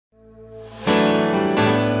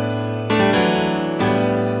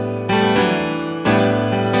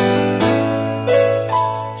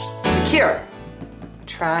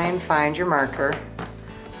try and find your marker.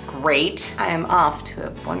 Great. I am off to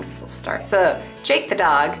a wonderful start. So, Jake the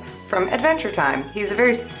dog from Adventure Time. He's a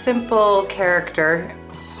very simple character,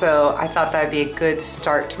 so I thought that'd be a good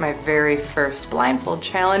start to my very first blindfold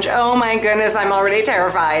challenge. Oh my goodness, I'm already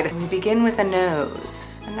terrified. We begin with a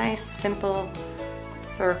nose. A nice, simple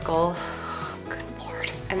circle. Good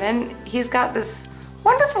Lord. And then he's got this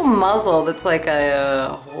wonderful muzzle that's like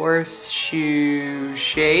a horseshoe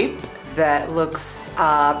shape that looks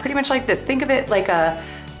pretty much like this. Think of it like a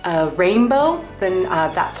rainbow, then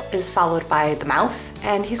that is followed by the mouth.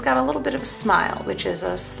 And he's got a little bit of a smile, which is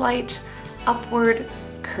a slight upward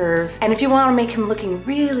curve. And if you want to make him looking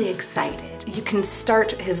really excited, you can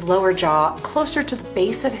start his lower jaw closer to the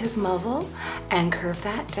base of his muzzle and curve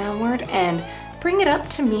that downward and bring it up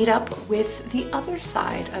to meet up with the other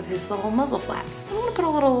side of his little muzzle flaps. I'm gonna put a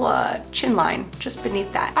little chin line just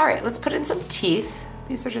beneath that. All right, let's put in some teeth.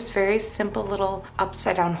 These are just very simple little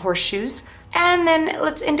upside down horseshoes. And then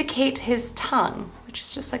let's indicate his tongue, which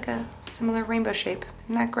is just like a similar rainbow shape.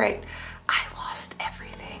 Isn't that great? I lost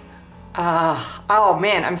everything. Oh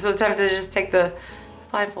man, I'm so tempted to just take the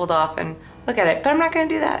blindfold off and look at it, but I'm not gonna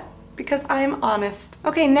do that because I'm honest.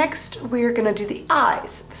 Okay, next we're gonna do the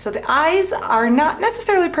eyes. So the eyes are not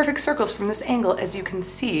necessarily perfect circles from this angle, as you can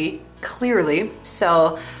see clearly.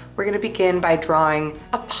 So we're gonna begin by drawing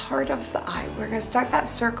a part of the eye. We're gonna start that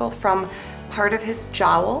circle from part of his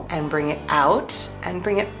jowl and bring it out and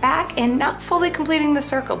bring it back in, not fully completing the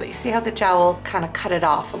circle, but you see how the jowl kind of cut it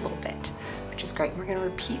off a little bit, which is great. And we're gonna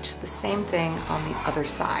repeat the same thing on the other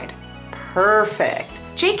side. Perfect.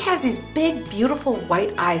 Jake has these big, beautiful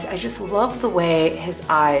white eyes. I just love the way his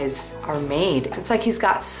eyes are made. It's like he's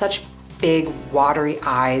got such big, watery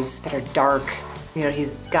eyes that are dark. You know,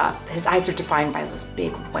 his eyes are defined by those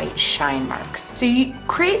big white shine marks. So you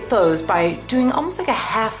create those by doing almost like a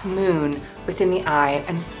half moon within the eye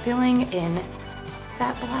and filling in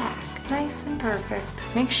that black. Nice and perfect.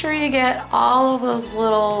 Make sure you get all of those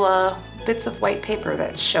little bits of white paper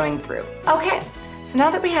that's showing through. Okay. So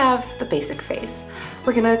now that we have the basic face,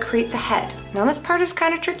 we're gonna create the head. Now this part is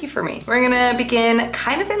kind of tricky for me. We're gonna begin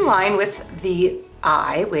kind of in line with the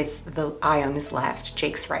eye on his left,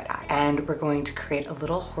 Jake's right eye. And we're going to create a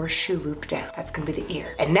little horseshoe loop down. That's gonna be the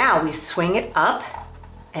ear. And now we swing it up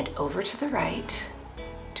and over to the right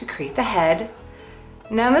to create the head.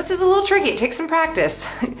 Now this is a little tricky, it takes some practice.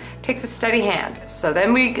 It takes a steady hand. So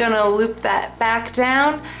then we're gonna loop that back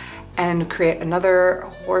down and create another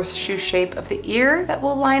horseshoe shape of the ear that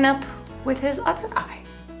will line up with his other eye.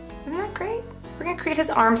 Isn't that great? We're gonna create his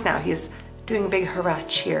arms now. He's doing a big hurrah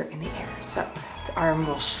cheer in the air. So the arm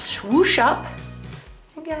will swoosh up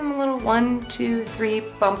and give him a little 1, 2, 3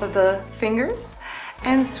 bump of the fingers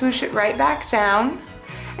and swoosh it right back down.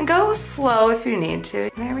 And go slow if you need to.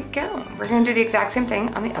 There we go. We're gonna do the exact same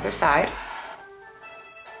thing on the other side.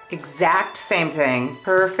 Exact same thing.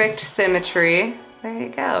 Perfect symmetry. There you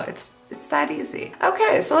go, it's that easy.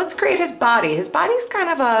 Okay, so let's create his body. His body's kind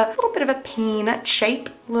of a little bit of a peanut shape,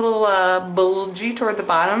 little bulgy toward the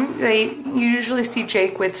bottom. You usually see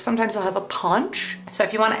Jake with, sometimes he'll have a paunch. So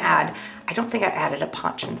if you wanna add, I don't think I added a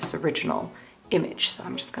paunch in this original image, so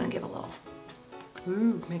I'm just gonna give a little,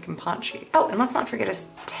 ooh, make him paunchy. Oh, and let's not forget his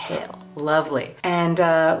tail. Lovely. And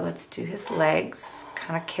let's do his legs,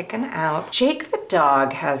 kind of kicking out. Jake the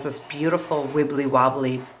dog has this beautiful wibbly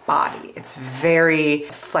wobbly body. It's very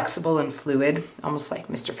flexible and fluid, almost like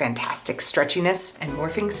Mr. Fantastic stretchiness and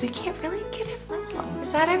morphing, so you can't really get it wrong.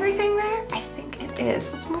 Is that everything there? I think it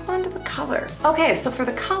is. Let's move on to the color. Okay, so for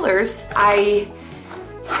the colors, I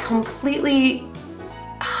completely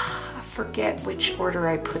forget which order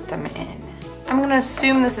I put them in. I'm gonna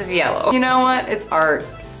assume this is yellow. You know what? It's art.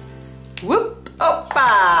 Whoop,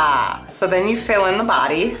 oppa! So then you fill in the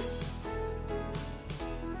body.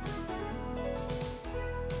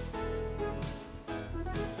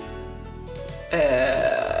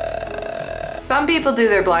 Some people do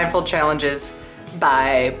their blindfold challenges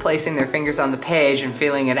by placing their fingers on the page and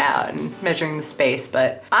feeling it out and measuring the space,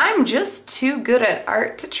 but I'm just too good at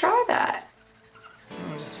art to try that.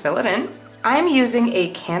 I'll just fill it in. I'm using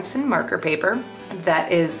a Canson marker paper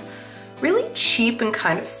that is really cheap and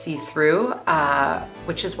kind of see-through,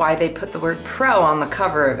 which is why they put the word pro on the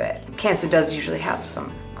cover of it. Canson does usually have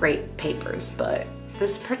some great papers, but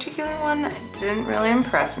this particular one didn't really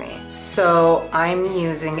impress me. So I'm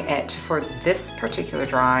using it for this particular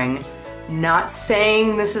drawing, not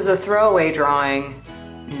saying this is a throwaway drawing,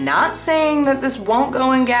 not saying that this won't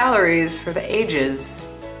go in galleries for the ages.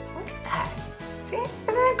 Look at that. See, isn't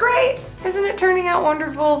it great? Isn't it turning out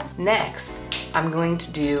wonderful? Next, I'm going to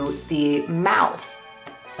do the mouth,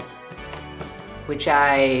 which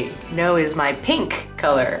I know is my pink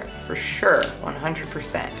color for sure,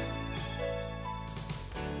 100%.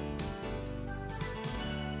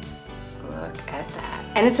 Look at that.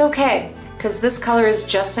 And it's okay, because this color is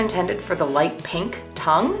just intended for the light pink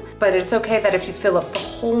tongue, but it's okay that if you fill up the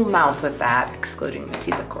whole mouth with that, excluding the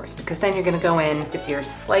teeth of course, because then you're gonna go in with your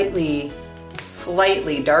slightly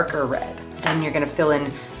darker red, and you're gonna fill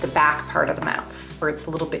in the back part of the mouth where it's a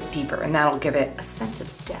little bit deeper, and that'll give it a sense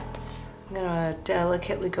of depth. I'm gonna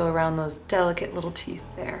delicately go around those delicate little teeth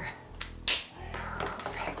there.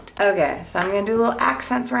 Perfect. Okay, so I'm gonna do little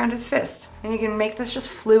accents around his fist. And you can make this just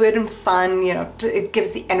fluid and fun, you know, it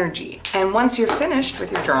gives the energy. And once you're finished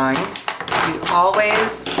with your drawing, you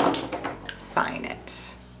always sign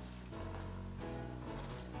it.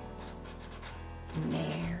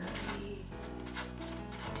 Mary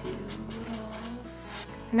Doodles.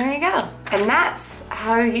 And there you go. And that's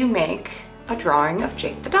how you make a drawing of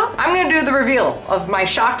Jake the dog. I'm gonna do the reveal of my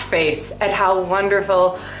shocked face at how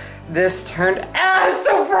wonderful this turned out. Ah, it's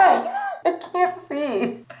so bright. I can't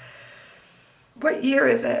see. What year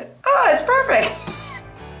is it? Oh, it's perfect.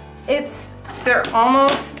 They're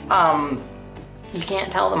almost, you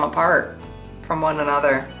can't tell them apart from one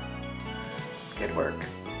another. Good work.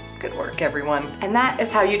 Good work, everyone. And that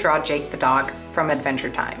is how you draw Jake the dog from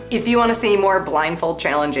Adventure Time. If you want to see more blindfold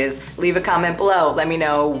challenges, leave a comment below. Let me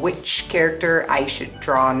know which character I should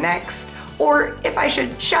draw next, or if I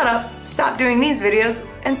should shut up, stop doing these videos,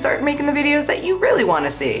 and start making the videos that you really want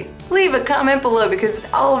to see. Leave a comment below, because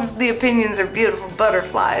all of the opinions are beautiful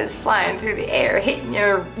butterflies flying through the air, hitting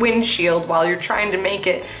your windshield while you're trying to make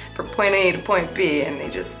it from point A to point B, and they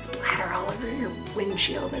just splatter all over your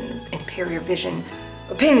windshield and impair your vision.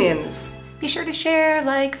 Opinions. Be sure to share,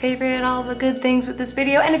 like, favorite, all the good things with this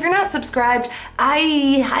video. And if you're not subscribed,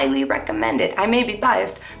 I highly recommend it. I may be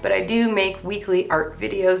biased, but I do make weekly art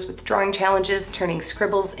videos with drawing challenges, turning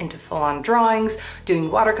scribbles into full-on drawings,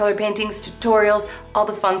 doing watercolor paintings, tutorials, all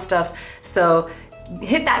the fun stuff. So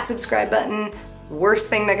hit that subscribe button. Worst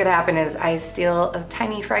thing that could happen is I steal a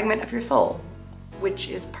tiny fragment of your soul, which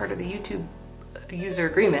is part of the YouTube user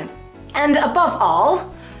agreement. And above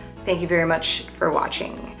all, thank you very much for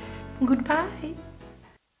watching. Goodbye.